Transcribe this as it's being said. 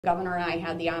Governor and I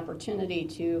had the opportunity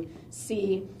to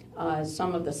see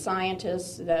some of the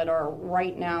scientists that are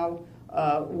right now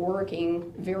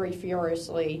working very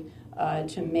furiously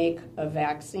to make a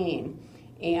vaccine.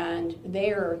 And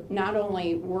they are not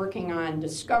only working on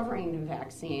discovering the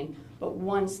vaccine, but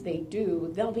once they do,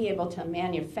 they'll be able to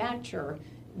manufacture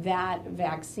that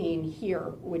vaccine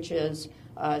here, which is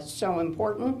so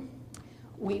important.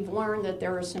 We've learned that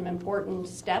there are some important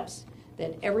steps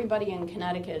that everybody in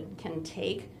Connecticut can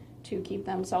take to keep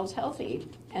themselves healthy.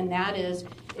 And that is,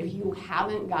 if you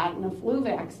haven't gotten a flu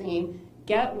vaccine,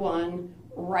 get one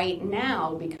right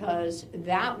now, because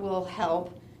that will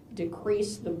help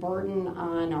decrease the burden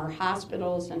on our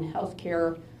hospitals and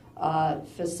healthcare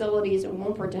facilities. It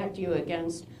won't protect you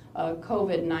against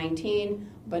COVID-19,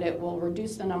 but it will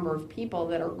reduce the number of people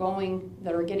that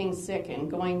are getting sick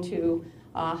and going to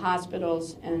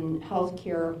hospitals and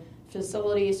healthcare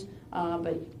facilities.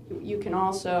 But you can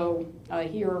also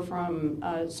hear from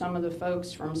some of the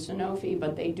folks from Sanofi,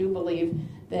 but they do believe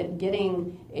that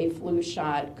getting a flu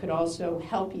shot could also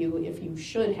help you if you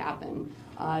should happen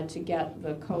to get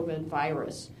the COVID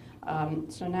virus.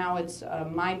 So now it's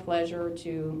my pleasure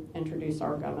to introduce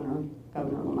our governor,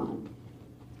 Governor Lamont.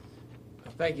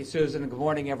 Thank you, Susan, and good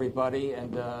morning, everybody.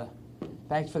 And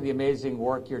thanks for the amazing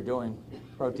work you're doing,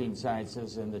 Protein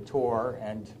Sciences, and the tour.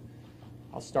 And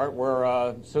I'll start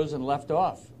where Susan left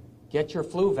off. Get your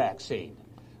flu vaccine.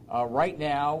 Right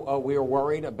now, we are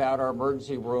worried about our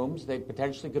emergency rooms. They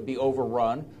potentially could be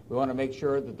overrun. We want to make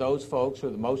sure that those folks who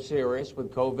are the most serious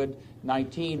with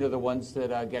COVID-19 are the ones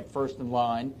that get first in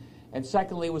line. And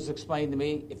secondly, it was explained to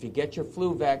me, if you get your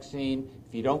flu vaccine,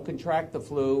 if you don't contract the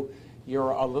flu,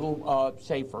 you're a little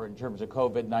safer in terms of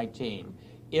COVID-19.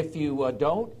 If you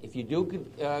don't, if you do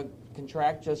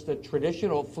contract just a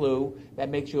traditional flu, that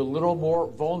makes you a little more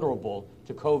vulnerable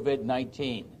to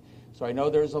COVID-19. So I know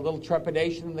there's a little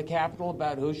trepidation in the Capitol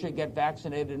about who should get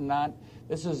vaccinated and not.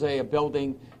 This is a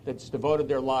building that's devoted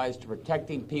their lives to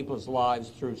protecting people's lives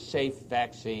through safe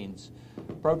vaccines.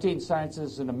 Protein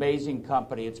Sciences is an amazing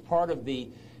company. It's part of the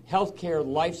healthcare,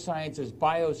 life sciences,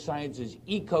 biosciences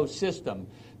ecosystem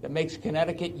that makes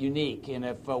Connecticut unique. And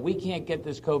if we can't get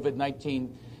this COVID-19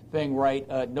 thing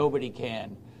right, nobody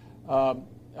can.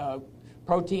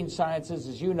 Protein Sciences,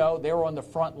 as you know, they were on the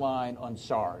front line on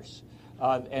SARS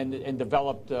and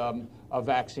developed a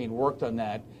vaccine, worked on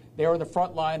that. They were on the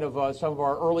front line of some of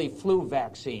our early flu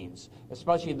vaccines,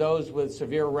 especially those with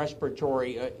severe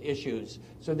respiratory issues.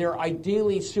 So they're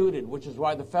ideally suited, which is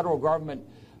why the federal government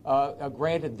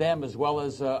granted them, as well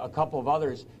as a couple of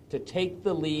others, to take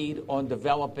the lead on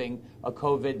developing a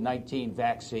COVID-19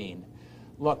 vaccine.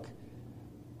 Look,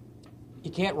 you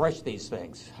can't rush these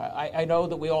things. I know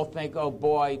that we all think, oh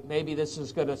boy, maybe this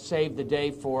is going to save the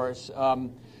day for us.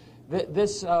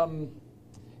 This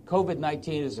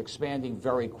COVID-19 is expanding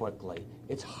very quickly.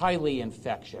 It's highly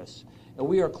infectious. And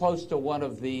we are close to one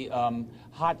of the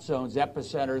hot zones,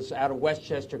 epicenters out of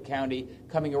Westchester County,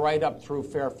 coming right up through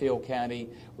Fairfield County.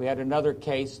 We had another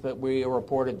case that we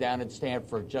reported down in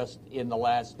Stamford just in the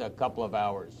last couple of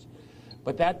hours.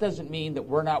 But that doesn't mean that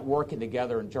we're not working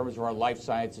together in terms of our life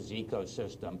sciences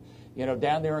ecosystem. You know,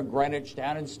 down there in Greenwich,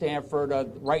 down in Stamford,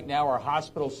 right now our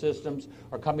hospital systems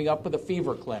are coming up with the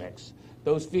fever clinics.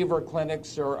 Those fever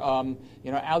clinics are,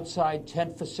 outside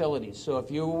tent facilities. So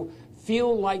if you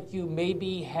feel like you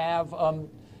maybe have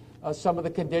some of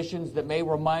the conditions that may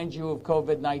remind you of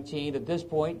COVID-19, at this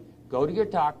point, go to your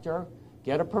doctor,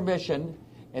 get a permission,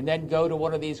 and then go to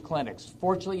one of these clinics.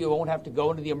 Fortunately, you won't have to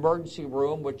go into the emergency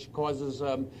room, which causes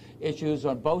issues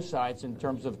on both sides in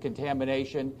terms of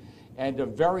contamination. And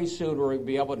very soon we'll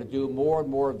be able to do more and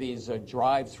more of these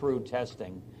drive-through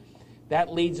testing.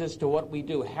 That leads us to what we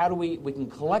do. How do we can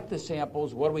collect the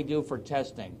samples? What do we do for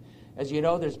testing? As you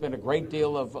know, there's been a great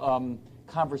deal of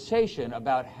conversation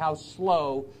about how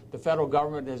slow the federal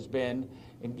government has been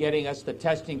in getting us the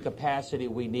testing capacity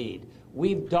we need.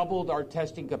 We've doubled our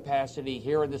testing capacity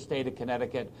here in the state of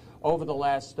Connecticut over the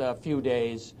last few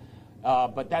days,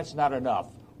 but that's not enough.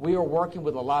 We are working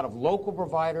with a lot of local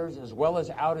providers as well as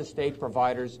out-of-state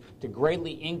providers to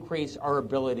greatly increase our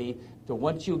ability to,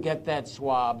 once you get that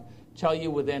swab, tell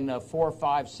you within 4,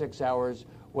 5, 6 hours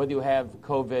whether you have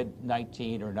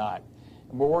COVID-19 or not.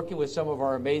 And we're working with some of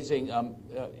our amazing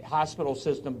hospital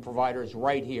system providers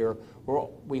right here, where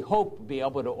we hope to be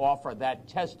able to offer that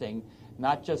testing,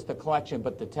 not just the collection,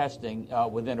 but the testing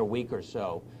within a week or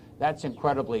so. That's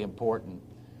incredibly important.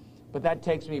 But that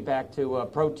takes me back to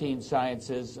Protein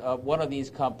Sciences, one of these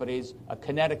companies, a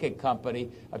Connecticut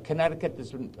company, a company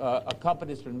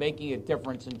that's been making a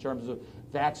difference in terms of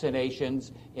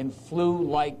vaccinations in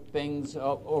flu-like things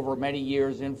over many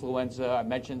years, influenza, I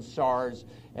mentioned SARS,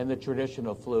 and the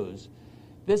traditional flus.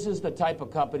 This is the type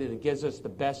of company that gives us the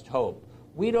best hope.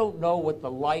 We don't know what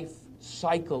the life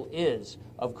cycle is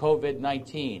of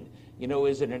COVID-19. You know,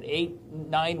 is it an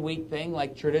 8-9 week thing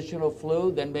like traditional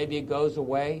flu, then maybe it goes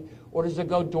away? Or does it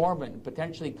go dormant and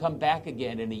potentially come back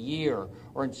again in a year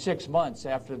or in 6 months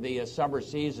after the summer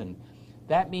season?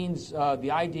 That means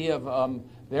the idea of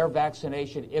their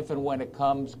vaccination, if and when it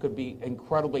comes, could be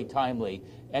incredibly timely,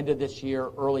 end of this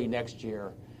year, early next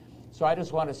year. So I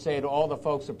just want to say to all the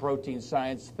folks at Protein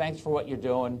Science, thanks for what you're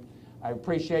doing. I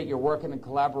appreciate your working in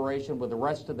collaboration with the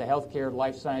rest of the healthcare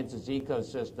life sciences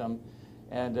ecosystem.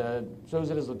 And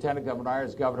Susan, as Lieutenant Governor, I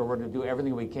as Governor, we're going to do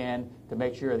everything we can to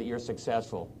make sure that you're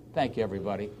successful. Thank you,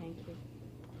 everybody. Thank you.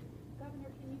 Governor,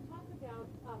 can you talk about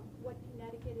what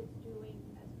Connecticut is doing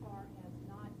as far as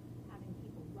not having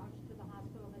people rush to the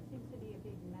hospital? That seems to be a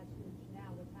big message now.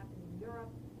 What's happened in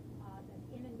Europe, that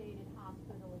inundated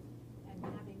hospitals, and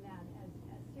having that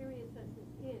as serious as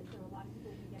this is, there are a lot of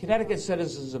people who get Connecticut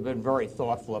citizens have been very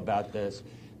thoughtful about this.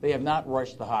 They have not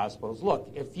rushed the hospitals.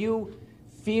 Look, if you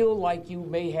feel like you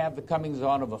may have the comings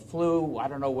on of a flu, I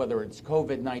don't know whether it's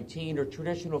COVID-19 or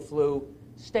traditional flu,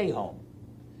 stay home.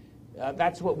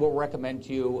 That's what we'll recommend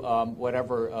to you,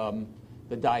 whatever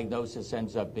the diagnosis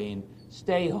ends up being.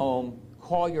 Stay home,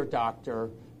 call your doctor.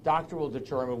 Doctor will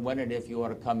determine when and if you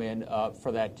want to come in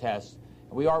for that test.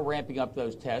 We are ramping up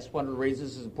those tests. One of the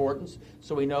reasons is importance,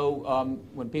 so we know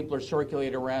when people are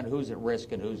circulating around who's at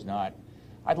risk and who's not.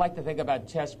 I'd like to think about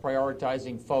tests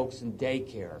prioritizing folks in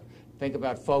daycare. Think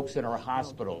about folks in our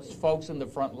hospitals, folks in the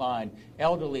front line,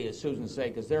 elderly, as Susan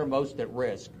said, because they're most at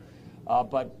risk.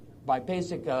 But my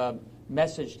basic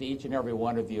message to each and every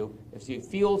one of you, if you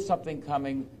feel something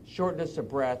coming, shortness of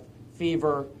breath,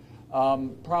 fever,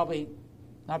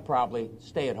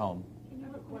 stay at home. Can you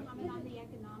comment on the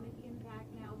economic impact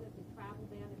now that the travel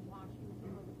ban in Washington,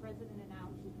 or the president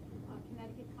announced,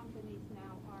 Connecticut companies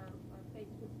now are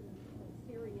faced with some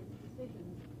serious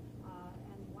decisions,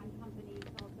 and one company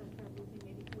tells us they're losing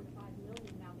maybe $4 to $5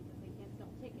 million now because they can't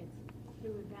sell tickets to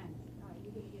events. Are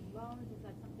you going to give loans? Is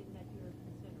that something that you're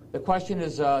considering? The question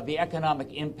is the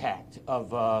economic impact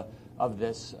of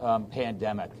this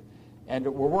pandemic. And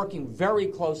we're working very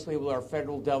closely with our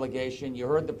federal delegation. You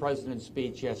heard the president's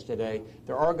speech yesterday.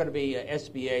 There are going to be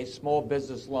SBA, small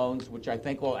business loans, which I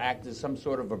think will act as some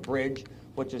sort of a bridge,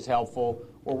 which is helpful.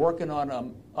 We're working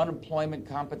on unemployment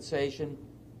compensation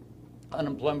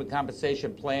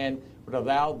plan would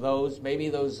allow those, maybe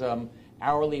those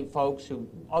hourly folks who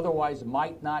otherwise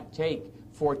might not take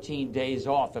 14 days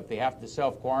off if they have to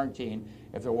self-quarantine,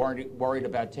 if they're worried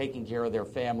about taking care of their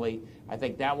family. I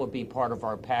think that would be part of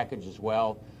our package as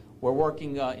well. We're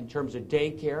working in terms of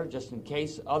daycare, just in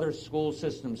case other school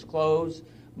systems close,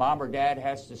 mom or dad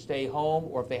has to stay home,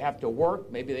 or if they have to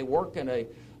work, maybe they work in a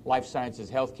life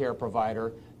sciences healthcare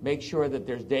provider, make sure that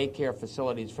there's daycare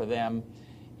facilities for them.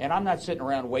 And I'm not sitting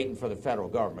around waiting for the federal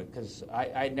government, because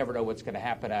I never know what's going to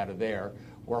happen out of there.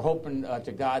 We're hoping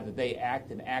to God that they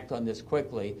act on this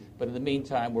quickly. But in the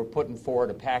meantime, we're putting forward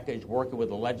a package, working with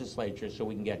the legislature so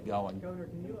we can get going. Governor,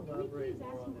 can you elaborate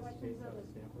more on this case out of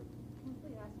Stanford? Can we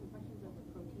please ask some questions of the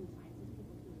protein sciences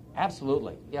people?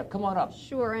 Absolutely. Yeah, come on up.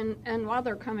 Sure, and while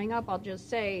they're coming up, I'll just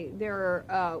say there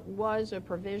was a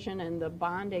provision in the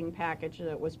bonding package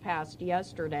that was passed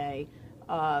yesterday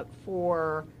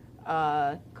for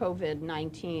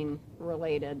COVID-19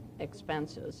 related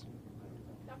expenses.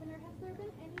 Governor, has there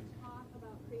been any talk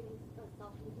about creating a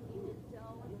self-containment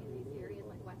zone in these areas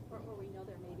like Westport where we know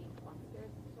there may be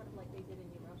clusters, sort of like they did in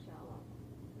New Rochelle?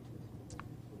 Can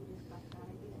you discuss that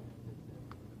idea?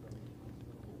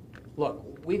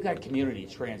 Look, we've got community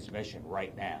transmission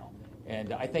right now,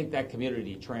 and I think that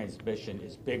community transmission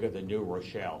is bigger than New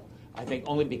Rochelle. I think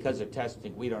only because of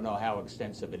testing, we don't know how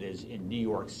extensive it is in New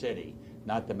York City,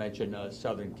 not to mention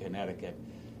southern Connecticut.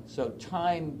 So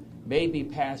time may be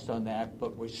passed on that,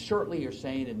 but we certainly are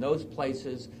saying in those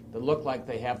places that look like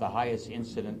they have the highest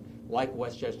incident, like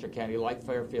Westchester County, like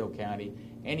Fairfield County,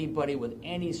 anybody with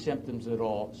any symptoms at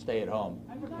all, stay at home.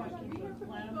 I have a question for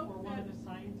Clem or one of the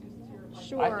scientists here.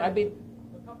 Sure. About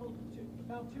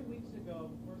 2 weeks ago,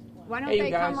 first Clem. Why don't Hey, you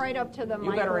they come guys, right up to the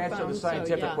microphone? You better answer the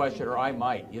scientific so, yeah. question, or I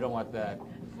might. You don't want that.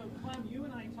 So Clem, you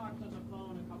and I talked on the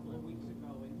phone a couple of weeks ago,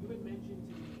 and you had mentioned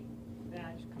to me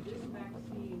that this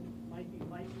vaccine might be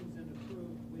licensed and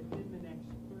approved within the next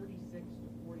 36 to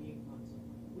 48 months.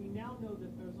 We now know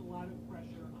that there's a lot of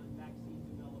pressure on vaccine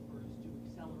developers to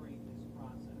accelerate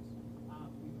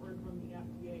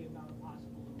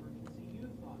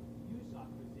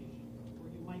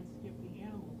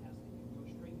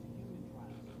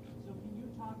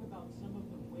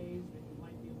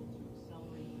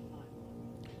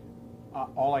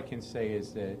All I can say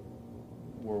is that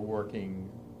we're working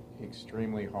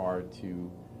extremely hard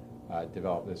to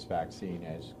develop this vaccine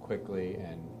as quickly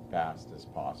and fast as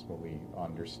possible. We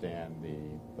understand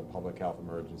the public health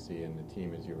emergency, and the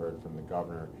team, as you heard from the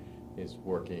governor, is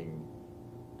working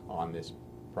on this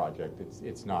project.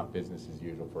 It's not business as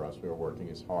usual for us. We are working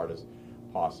as hard as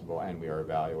possible, and we are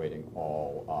evaluating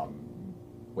all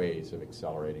ways of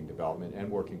accelerating development and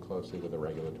working closely with the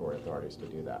regulatory authorities to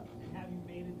do that. And have you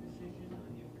made a decision on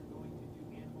if you're going to do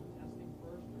animal testing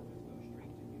first or just go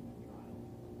straight to human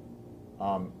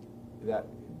trials?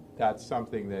 That's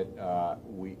something that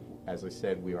we, as I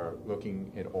said, we are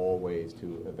looking at all ways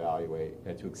to evaluate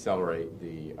and to accelerate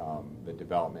the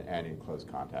development, and in close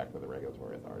contact with the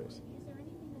regulatory authorities. Is there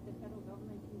anything that the federal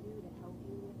government can do to help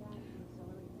you with that and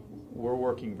accelerate things? We're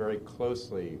working very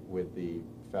closely with the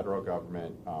federal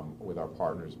government, with our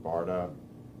partners BARDA,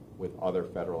 with other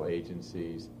federal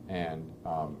agencies, and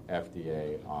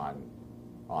FDA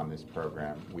on this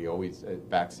program. We always,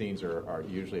 vaccines are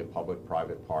usually a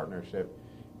public-private partnership,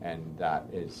 and that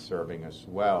is serving us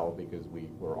well because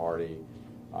we're already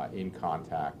in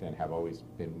contact and have always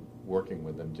been working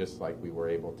with them, just like we were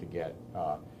able to get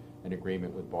an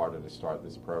agreement with BARDA to start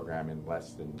this program in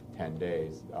less than 10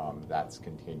 days. That's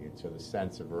continued. So the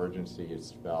sense of urgency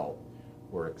is felt.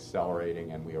 We're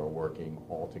accelerating, and we are working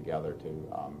all together to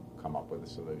come up with a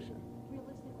solution.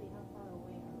 Realistically, how far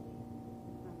away are we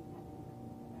from having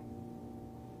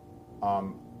a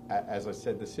vaccine? As I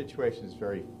said, the situation is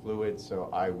very fluid, so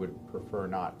I would prefer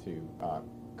not to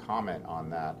comment on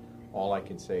that. All I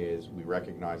can say is we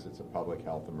recognize it's a public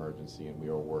health emergency, and we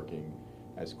are working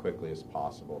as quickly as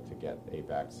possible to get a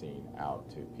vaccine out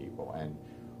to people. And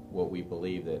what we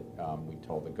believe that we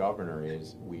told the governor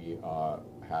is we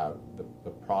have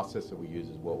the process that we use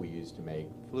is what we use to make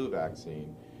flu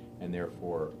vaccine, and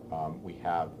therefore we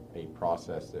have a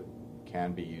process that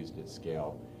can be used at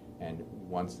scale. And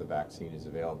once the vaccine is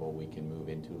available, we can move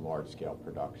into large-scale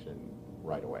production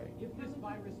right away. If this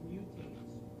virus mutates,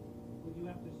 would you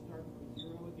have to start from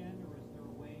zero again, or is there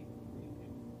a way where you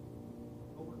can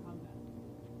overcome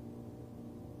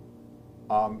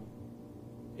that?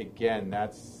 Again,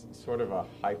 that's sort of a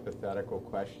hypothetical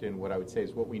question. What I would say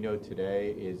is what we know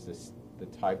today is the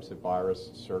types of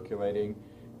virus circulating.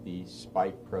 The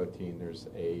spike protein,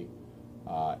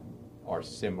 are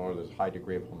similar. There's a high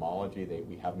degree of homology.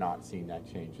 We have not seen that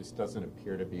change. This doesn't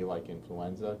appear to be like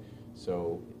influenza.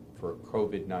 So for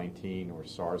COVID-19 or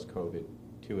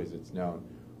SARS-CoV-2 as it's known,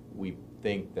 we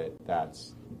think that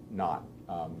that's not,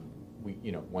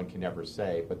 one can never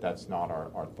say, but that's not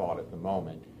our thought at the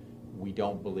moment. We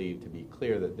don't believe, to be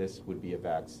clear, that this would be a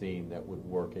vaccine that would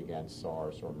work against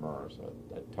SARS or MERS,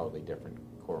 a totally different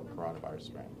coronavirus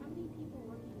strain. How many people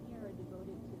working here are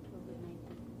devoted to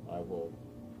COVID-19? I will.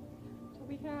 So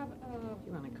we have.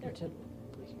 You want to come to?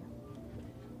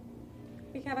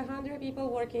 We have 100 people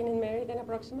working in Meriden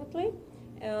approximately,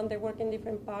 and they work in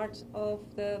different parts of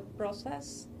the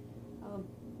process.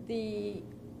 The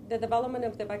development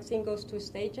of the vaccine goes through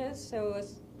stages,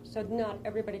 so not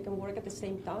everybody can work at the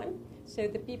same time. So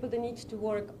the people that needs to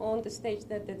work on the stage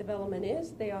that the development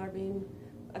is, they are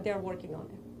working on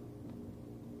it.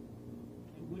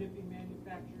 And would it be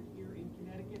manufactured here in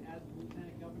Connecticut, as the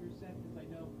Lieutenant Governor said? Because I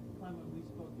know, Clem, when we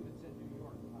spoke, you had said New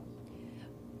York possibly.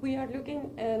 We are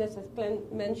looking, and as Glenn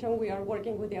mentioned, we are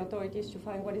working with the authorities to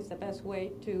find what is the best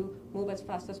way to move as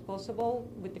fast as possible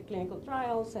with the clinical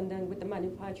trials and then with the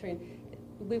manufacturing.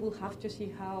 We will have to see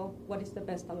what is the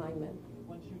best alignment.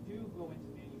 Once you do go into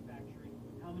manufacturing,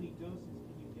 how many doses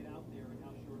can you get out there in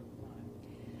how short of a time?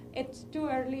 It's too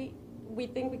early. We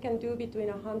think we can do between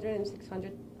 100 and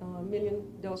 600 million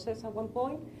doses at one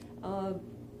point.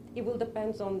 It will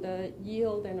depend on the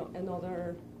yield and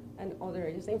other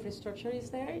areas. The infrastructure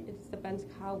is there. It depends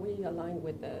how we align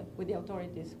with the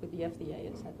authorities, with the FDA,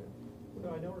 etc. So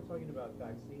I know we're talking about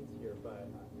vaccines here, but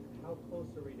how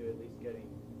close are we to at least getting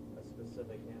a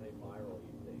specific antiviral,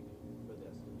 you think, for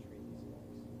this to treat these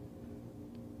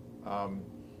folks?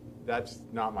 That's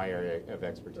not my area of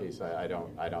expertise. I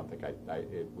don't think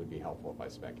it would be helpful if I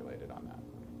speculated on that.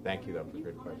 Thank you, though, for a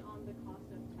good question. Can you comment on the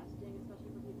cost of testing,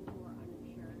 especially for people who are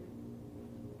uninsured?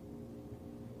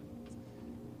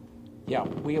 Yeah,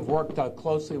 we have worked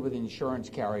closely with insurance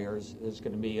carriers. There's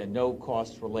going to be no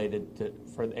cost related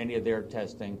for any of their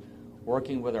testing.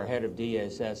 Working with our head of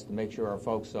DSS to make sure our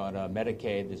folks on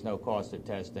Medicaid, there's no cost of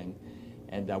testing.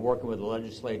 And working with the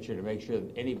legislature to make sure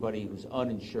that anybody who's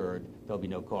uninsured, there'll be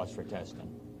no cost for testing.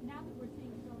 Now that we're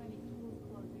seeing so many schools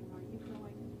closing, are you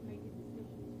going to make a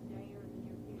decision today or in the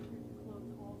near future to close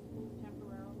all schools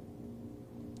temporarily?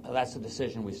 That's a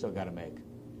decision we still got to make.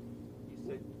 You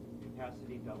said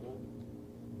capacity doubled.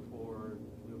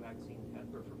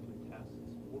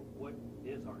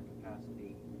 is our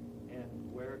capacity? And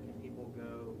where can people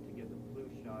go to get the flu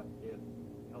shot if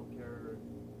healthcare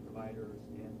providers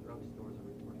and drugstores are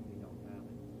reporting they don't have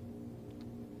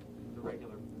it? The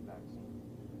regular flu vaccine.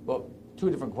 Well, two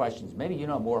different questions. Maybe you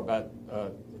know more about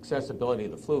accessibility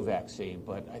of the flu vaccine,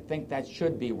 but I think that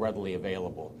should be readily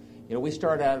available. You know, we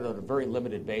started out on a very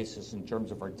limited basis in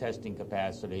terms of our testing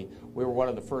capacity. We were one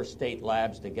of the first state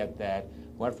labs to get that.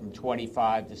 Went from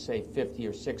 25 to, say, 50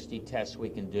 or 60 tests we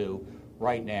can do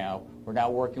right now. We're now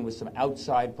working with some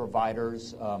outside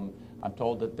providers. I'm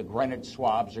told that the Greenwich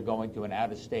swabs are going to an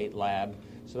out-of-state lab,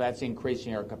 so that's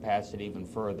increasing our capacity even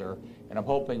further. And I'm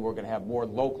hoping we're going to have more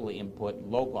locally input,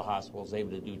 local hospitals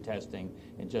able to do testing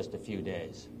in just a few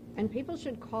days. And people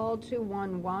should call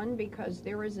 211 because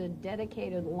there is a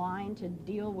dedicated line to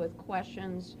deal with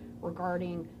questions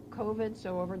regarding COVID.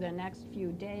 So over the next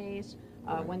few days,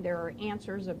 when there are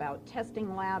answers about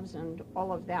testing labs and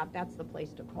all of that, that's the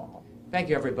place to call. Thank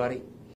you, everybody.